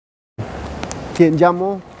quién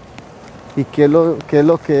llamó y qué es lo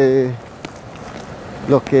que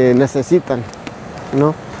necesitan,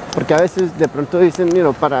 ¿no? Porque a veces de pronto dicen,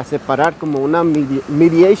 para separar como una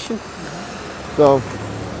mediation. So,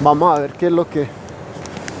 vamos a ver qué es lo que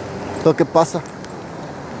pasa.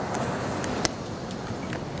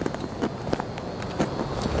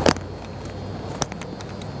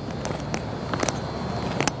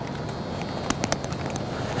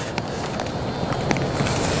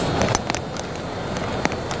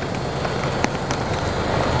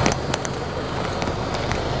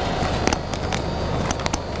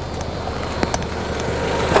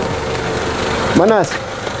 Buenas.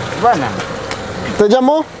 Buenas. ¿Usted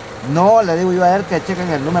llamó? No, le digo yo a él que chequen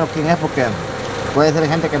el número quién es, porque puede ser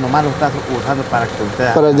gente que nomás lo está usando para que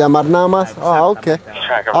usted... Para llamar nada más. Ah, ok.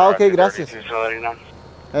 Ah, ok, gracias.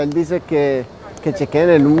 Él dice que chequeen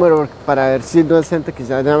el número para ver si no es gente que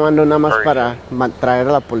está llamando nada más para traer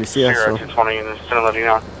a la policía. So.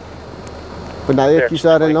 Pues nadie quiso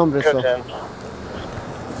dar el nombre. So.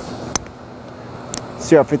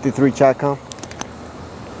 053 Chacon.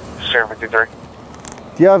 053.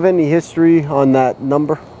 Do you have any history on that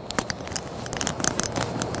number?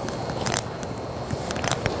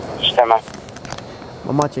 Sistema.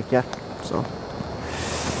 Vamos a chequear. So.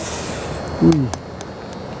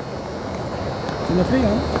 Tiene frío,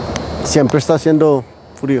 ¿no? Siempre está haciendo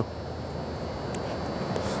frío.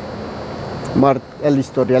 El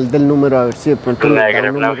historial del número, a ver si de pronto le da un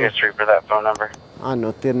Negative, no número. history for that phone number. Ah,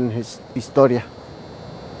 no tienen historia.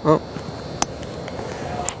 Oh.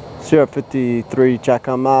 053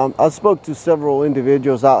 Chacon. I spoke to several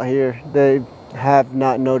individuals out here. They have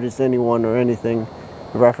not noticed anyone or anything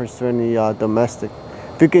in reference to any domestic.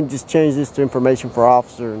 If you can just change this to information for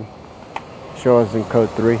officer and show us in code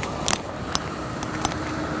 3.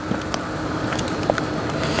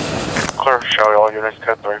 Clear, show all units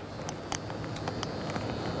code 3.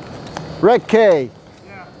 Red K.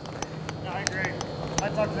 Yeah, I agree. I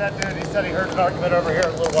talked to that dude. He said he heard an argument over here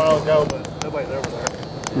a little while ago, but nobody's over there.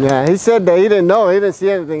 Yeah, he said that he didn't know. He didn't see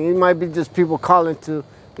anything. He might be just people calling to,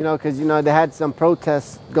 because, they had some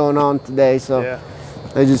protests going on today. So yeah,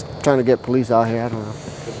 they're just trying to get police out here. I don't know.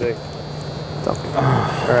 could be. So.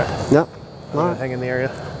 All right. Yep. All right. Hang in the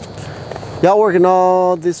area. Y'all working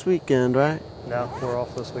all this weekend, right? No, we're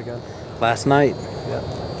off this weekend. Last night. Yeah.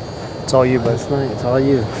 It's all you, bud. Last night. It's all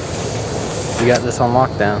you. You got this on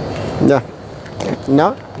lockdown. Yeah.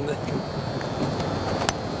 No?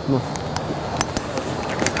 No.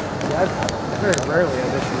 Very rarely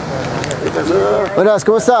have issues. Buenas,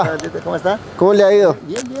 ¿cómo está? ¿Cómo está? ¿Cómo le ha ido?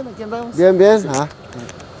 Bien, bien, aquí andamos. Bien, bien. Ah,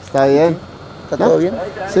 está bien. ¿Está todo bien?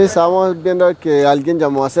 Sí, estábamos viendo que alguien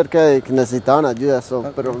llamó acerca de que necesitaban ayuda,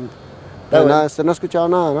 pero bueno. nada, usted no ha escuchado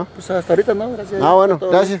nada, ¿no? Pues hasta ahorita no, gracias. Ah, bueno,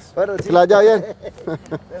 Todo gracias. bien. Bueno, sí. Que la haya bien.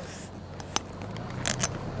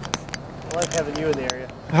 I like having you in the area.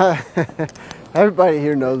 Everybody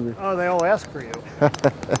here knows me. Oh, they all ask for you.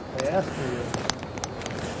 They ask for you.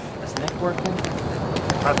 Is Nick working?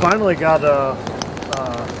 I finally got not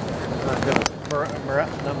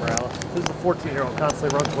Morales. This is a 14-year-old,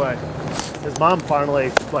 constantly runs away. His mom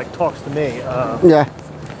finally talks to me. Yeah. I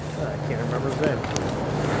can't remember his name.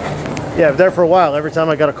 Yeah, there for a while. Every time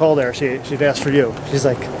I got a call there, she'd ask for you. She's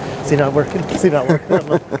like, "Is he not working? Is he not working?" I'm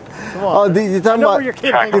like, come on. Oh, you're talking about your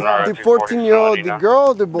kid the 14-year-old, the girl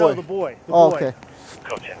or the boy? No, the boy. The Oh, boy. okay.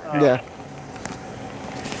 Code 10. Yeah.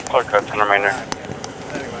 Clear code 10 remainder.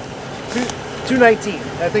 Anyway, 219.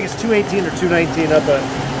 I think it's 218 or 219 up at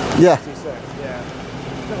Yeah. 66. Yeah.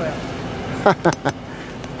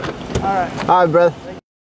 All right. All right, brother.